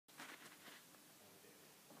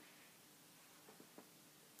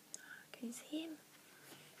Can you see him?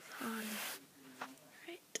 On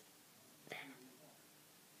right there.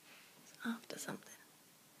 It's after something.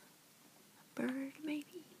 A bird,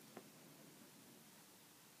 maybe?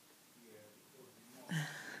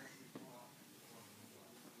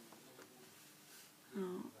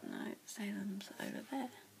 Oh, no, Salem's over there.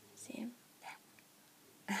 See him?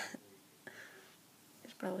 There.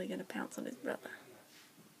 He's probably going to pounce on his brother.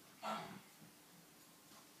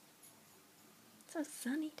 It's so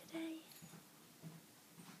sunny today.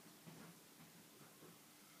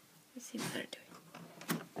 Let's see what they're doing.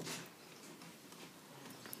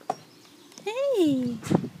 Hey!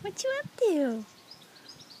 What you up to?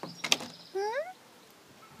 Huh?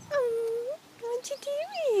 Oh, what you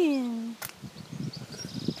doing?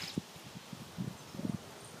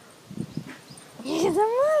 Here's a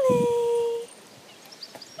Molly!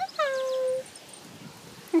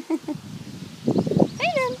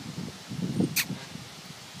 Salem!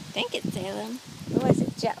 I think it's Salem. Or is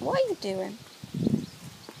it Jack? What are you doing?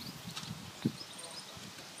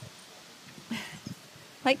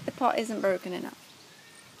 Like the pot isn't broken enough.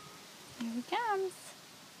 Here he comes.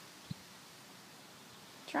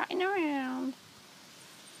 Trotting around.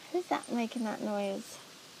 Who's that making that noise?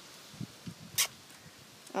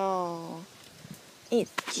 Oh,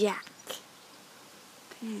 it's Jack.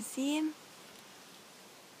 Can you see him?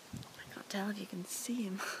 I can't tell if you can see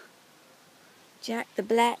him. Jack the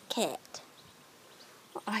black cat.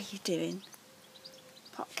 What are you doing?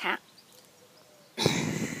 Pot cat.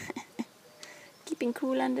 Keeping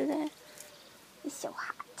cool under there. It's so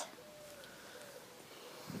hot.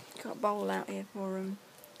 Got a bowl out here for him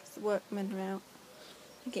because the workmen are out.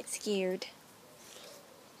 I get scared.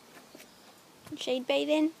 Shade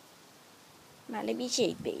bathing? Might be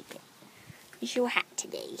shade bathing. It's so hot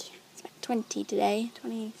today. It's about 20 today,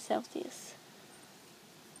 20 Celsius.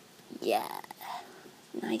 Yeah,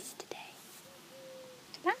 nice today.